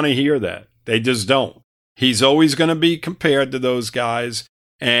don't want to hear that. They just don't. He's always going to be compared to those guys.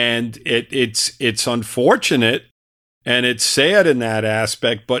 And it's unfortunate and it's sad in that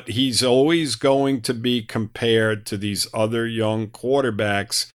aspect, but he's always going to be compared to these other young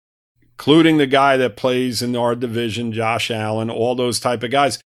quarterbacks, including the guy that plays in our division, Josh Allen, all those type of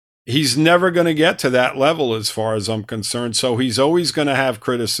guys. He's never going to get to that level as far as I'm concerned. So he's always going to have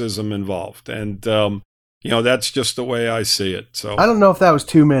criticism involved. And, that's just the way I see it. So I don't know if that was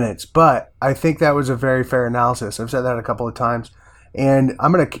 2 minutes, but I think that was a very fair analysis. I've said that a couple of times. And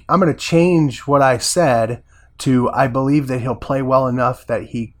I'm gonna change what I said to I believe that he'll play well enough that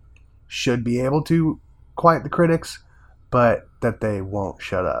he should be able to quiet the critics, but that they won't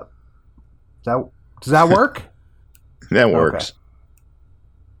shut up. Does that work? That works. Okay.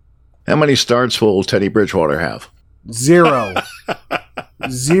 How many starts will Teddy Bridgewater have? 0.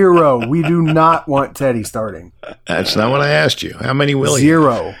 0. We do not want Teddy starting. That's not what I asked you. How many will he?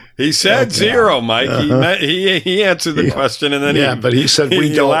 0. He said 0, Mike. He answered the question and then but he said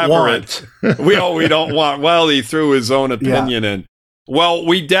we don't want. we don't want. Well, he threw his own opinion in. Well,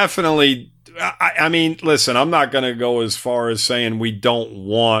 we definitely. I mean, listen. I'm not going to go as far as saying we don't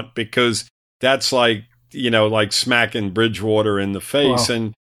want because that's like smacking Bridgewater in the face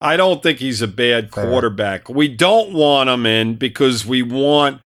and. I don't think he's a bad quarterback. We don't want him in because we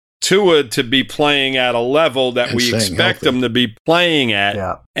want Tua to be playing at a level that we expect him to be playing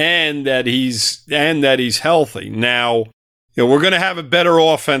at, and that he's healthy. Now, we're going to have a better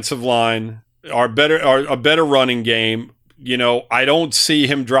offensive line, a better running game. I don't see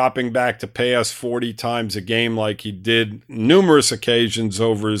him dropping back to pass 40 times a game like he did numerous occasions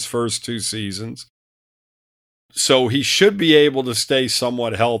over his first 2 seasons. So he should be able to stay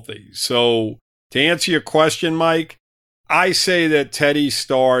somewhat healthy. So to answer your question, Mike, I say that Teddy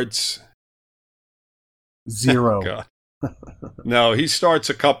starts 0. No, he starts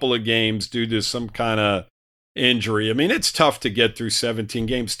a couple of games due to some kind of injury. I mean, it's tough to get through 17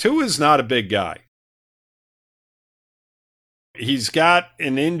 games. Tua is not a big guy. He's got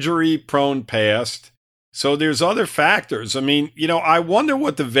an injury-prone past. So there's other factors. I mean, I wonder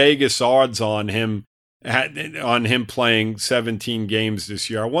what the Vegas odds on him playing 17 games this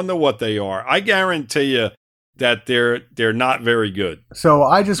year. I wonder what they are. I guarantee you that they're not very good. So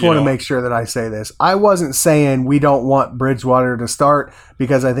I just want to make sure that I say this. I wasn't saying we don't want Bridgewater to start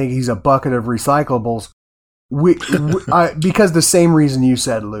because I think he's a bucket of recyclables. Because the same reason you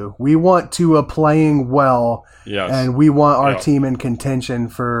said, Lou. We want Tua playing well, and we want our team in contention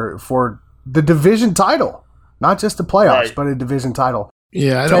for the division title, not just the playoffs, but a division title.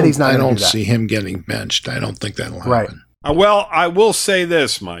 Yeah, I don't see him getting benched. I don't think that'll happen. Right. Well, I will say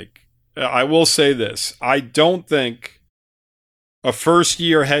this, Mike. I will say this. I don't think a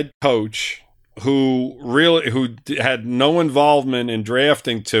first-year head coach who had no involvement in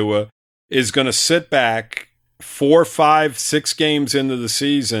drafting Tua is going to sit back 4, 5, 6 games into the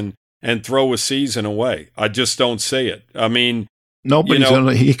season and throw a season away. I just don't see it. I mean,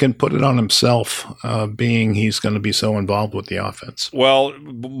 he can put it on himself, being he's going to be so involved with the offense. Well,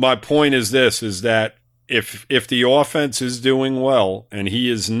 my point is this, is that if the offense is doing well and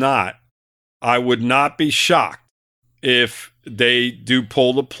he is not, I would not be shocked if they do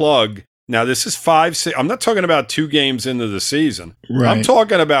pull the plug. Now, this is 5, 6. I'm not talking about 2 games into the season. Right. I'm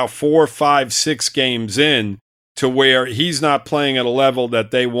talking about 4, 5, 6 games in to where he's not playing at a level that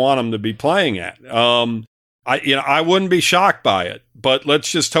they want him to be playing at. I wouldn't be shocked by it, but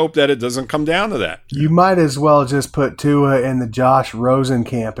let's just hope that it doesn't come down to that. You might as well just put Tua in the Josh Rosen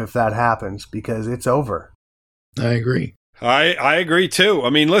camp if that happens, because it's over. I agree. I agree too. I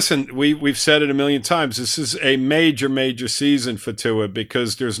mean, listen, we've said it a million times. This is a major, major season for Tua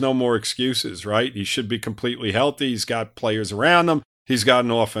because there's no more excuses, right? He should be completely healthy. He's got players around him. He's got an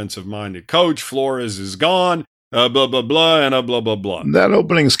offensive-minded coach. Flores is gone. Blah, blah, blah, and blah, blah, blah. That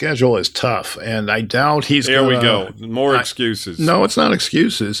opening schedule is tough, and I doubt he's going to... There we go. More excuses. No, it's not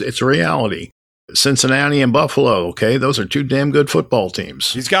excuses. It's reality. Cincinnati and Buffalo, okay? Those are 2 damn good football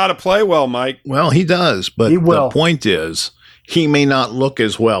teams. He's got to play well, Mike. Well, he does, but the point is he may not look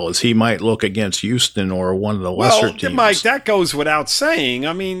as well as he might look against Houston or one of the lesser teams. Mike, that goes without saying.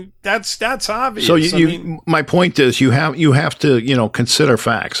 I mean, that's obvious. So my point is you have to consider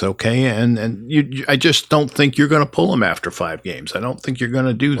facts, okay? And I just don't think you're going to pull him after 5 games. I don't think you're going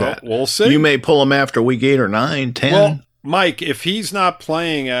to do that. We'll see. You may pull him after week 8 or 9, 10. Well, Mike, if he's not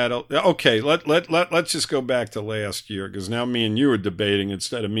playing let's just go back to last year because now me and you are debating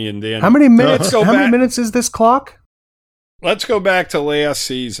instead of me and Dan. How many minutes? How many minutes is this clock? let's go back to last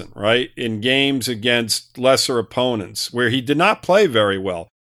season, right? In games against lesser opponents where he did not play very well.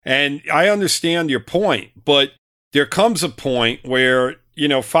 And I understand your point, but there comes a point where,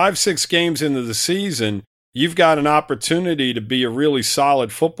 5-6 games into the season, you've got an opportunity to be a really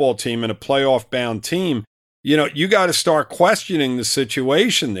solid football team and a playoff-bound team. You got to start questioning the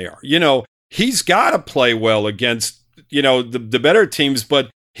situation there. He's got to play well against, the better teams, but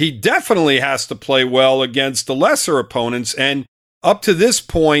he definitely has to play well against the lesser opponents. And up to this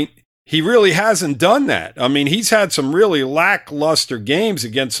point, he really hasn't done that. I mean, he's had some really lackluster games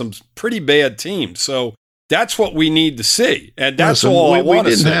against some pretty bad teams. So that's what we need to see. And that's all I want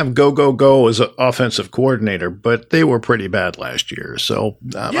to see. We didn't have Go as an offensive coordinator, but they were pretty bad last year. So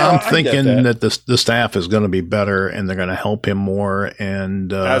I'm thinking that the staff is going to be better and they're going to help him more.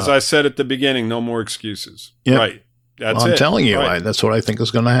 And as I said at the beginning, no more excuses. Yep. Right. I'm telling you, that's what I think is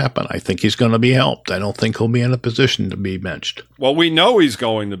going to happen. I think he's going to be helped. I don't think he'll be in a position to be benched. Well, we know he's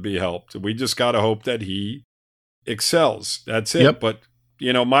going to be helped. We just got to hope that he excels. That's it. Yep. But,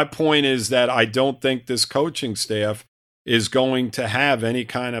 my point is that I don't think this coaching staff is going to have any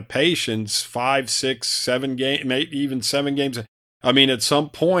kind of patience 5, 6, 7 games, maybe even 7 games. I mean, at some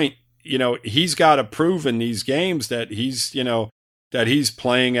point, he's got to prove in these games that he's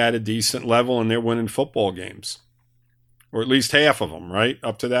playing at a decent level and they're winning football games. Or at least half of them, right?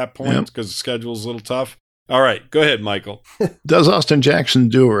 Up to that point, because the schedule's a little tough. All right, go ahead, Michael. Does Austin Jackson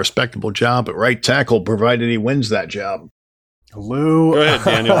do a respectable job at right tackle, provided he wins that job? Lou. Go ahead,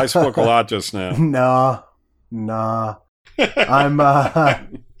 Daniel. I spoke a lot just now. Nah. I'm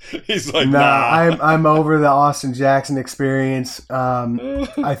He's like, I'm over the Austin Jackson experience.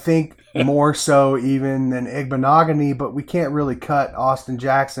 I think more so even than Igbenogany, but we can't really cut Austin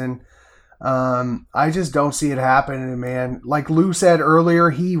Jackson. I just don't see it happening, man. Like Lou said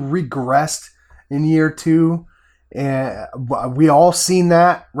earlier, he regressed in year 2, and we all seen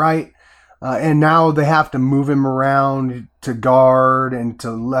that, right? And now they have to move him around to guard and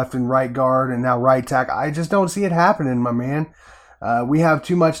to left and right guard and now right tackle. I just don't see it happening, my man. We have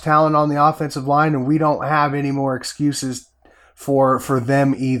too much talent on the offensive line, and we don't have any more excuses for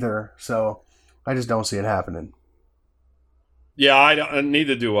them either. So I just don't see it happening. Yeah,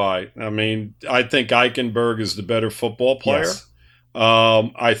 neither do I. I mean, I think Eichenberg is the better football player. Yes.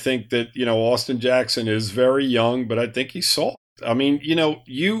 I think that, Austin Jackson is very young, but I think he's soft. I mean,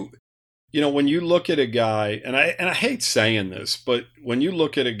 when you look at a guy, and I hate saying this, but when you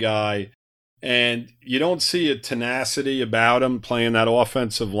look at a guy and you don't see a tenacity about him playing that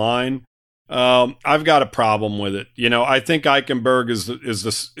offensive line, I've got a problem with it. I think Eichenberg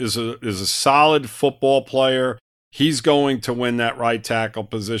is a solid football player. He's going to win that right tackle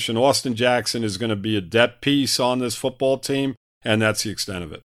position. Austin Jackson is going to be a depth piece on this football team, and that's the extent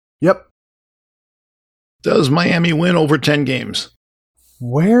of it. Yep. Does Miami win over 10 games?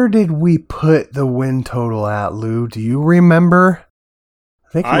 Where did we put the win total at, Lou? Do you remember?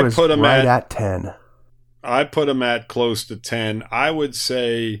 I think it was right at 10. I put them at close to 10. I would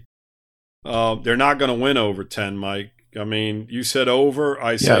say they're not going to win over 10, Mike. I mean, you said over.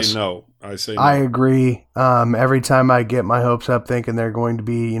 I say no. I say no. I agree. Every time I get my hopes up thinking they're going to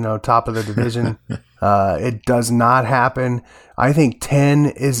be, top of the division, it does not happen. I think 10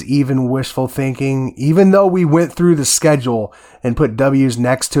 is even wishful thinking. Even though we went through the schedule and put W's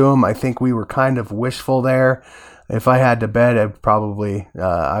next to them, I think we were kind of wishful there. If I had to bet,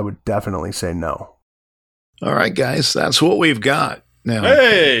 I would definitely say no. All right, guys, that's what we've got. Now,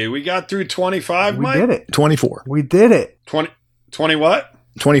 hey, we got through 25, we Mike? did it. 24. We did it. 20 what?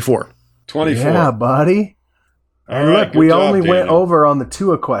 24. 24. Yeah, buddy. All right, look, we job, only Daniel. went over on the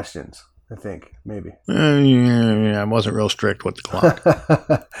Tua questions, I think, maybe. I wasn't real strict with the clock.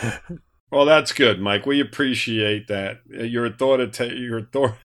 Well, that's good, Mike. We appreciate that. Your authoritative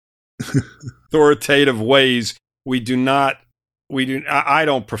ways, I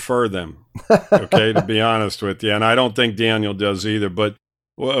don't prefer them, okay, to be honest with you. And I don't think Daniel does either, but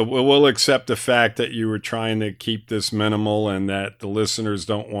we'll accept the fact that you were trying to keep this minimal and that the listeners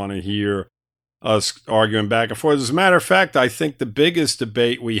don't want to hear us arguing back and forth. As a matter of fact, I think the biggest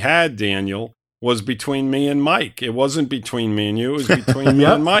debate we had, Daniel, was between me and Mike. It wasn't between me and you. It was between me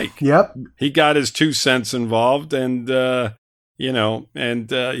and Mike. Yep. He got his 2 cents involved and, he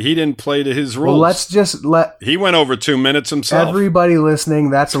didn't play to his rules. Well, let's just He went over 2 minutes himself. everybody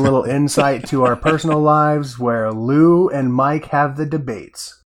listening, that's a little insight to our personal lives where Lou and Mike have the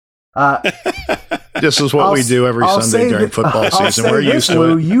debates. This is what we do every Sunday during football season. We're used to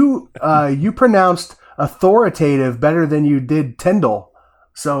Lou, it. you pronounced authoritative better than you did Tyndall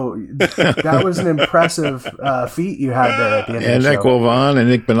So that was an impressive feat you had there at the end and of the show. Equivon and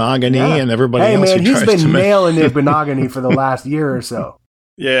Nick Benogany and everybody else. Hey, man, who he's tries been to nailing Nick Benogany for the last year or so.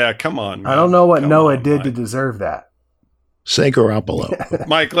 Yeah, come on, man. I don't know what Come Noah on, did Mike. to deserve that. Say Garoppolo.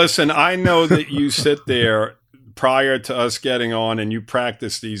 Mike, listen, I know that you sit there prior to us getting on and you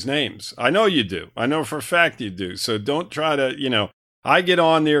practice these names. I know you do. I know for a fact you do. So don't try to, I get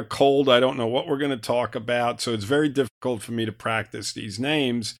on there cold. I don't know what we're going to talk about. So it's very difficult for me to practice these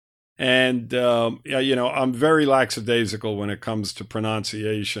names. And, I'm very lackadaisical when it comes to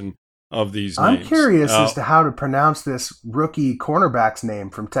pronunciation of these names. I'm curious as to how to pronounce this rookie cornerback's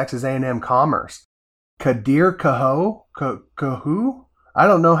name from Texas A&M Commerce. Kadir Kahu? I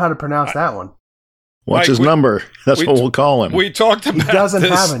don't know how to pronounce that one. What's his number? That's what we'll call him. We talked about He doesn't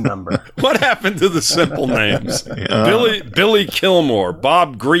this. have a number. What happened to the simple names? Billy Kilmore,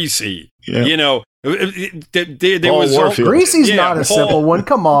 Bob Greasy. Yeah. There was Warfield. Greasy's not a simple one.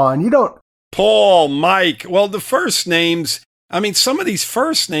 Come on. You don't. Paul, Mike. Well, the first names, some of these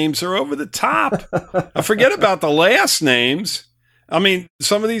first names are over the top. I forget about the last names.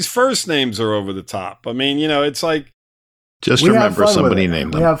 Some of these first names are over the top. It's like. Just we remember somebody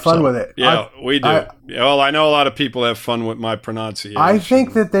named them. We have fun with it. Yeah, we do. I know a lot of people have fun with my pronunciation. I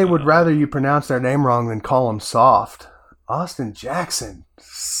think that they would rather you pronounce their name wrong than call them soft. Austin Jackson.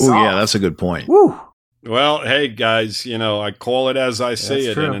 Oh, yeah, that's a good point. Woo. Well, hey, guys, I call it as I see That's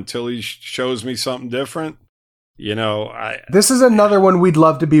it. true. And until he shows me something different, This is another one we'd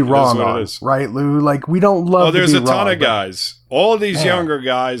love to be wrong what it on, is. right, Lou? Like, we don't love to be there's wrong. a ton of but- guys. All of these Man. younger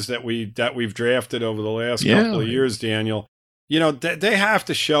guys that we've drafted over the last couple of years, Daniel, they have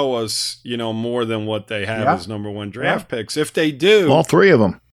to show us, more than what they have as number one draft picks. If they do. All three of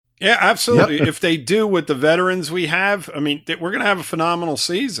them. Yeah, absolutely. If they do with the veterans we have, we're going to have a phenomenal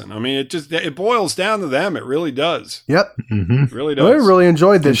season. It boils down to them. It really does. Yep. Mm-hmm. It really does. Well, I really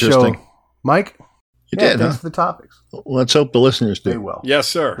enjoyed this show. Interesting. Mike? You did, Thanks huh? for the topics. Let's hope the listeners do. They will. Yes,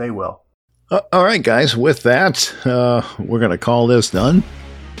 sir. They will. All right, guys. With that, we're going to call this done.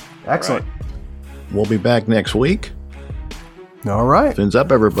 Excellent. We'll be back next week. All right. Fins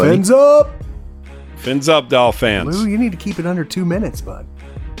up, everybody. Fins up. Fins up, Doll fans. Lou, you need to keep it under 2 minutes, bud.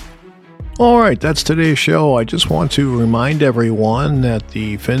 All right, that's today's show. I just want to remind everyone that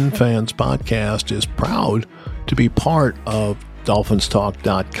the Fin Fans Podcast is proud to be part of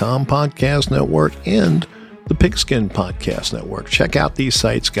DolphinsTalk.com Podcast Network and the Pigskin Podcast Network. Check out these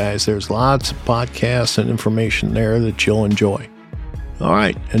sites, guys. There's lots of podcasts and information there that you'll enjoy. All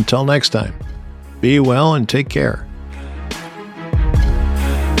right, until next time, be well and take care.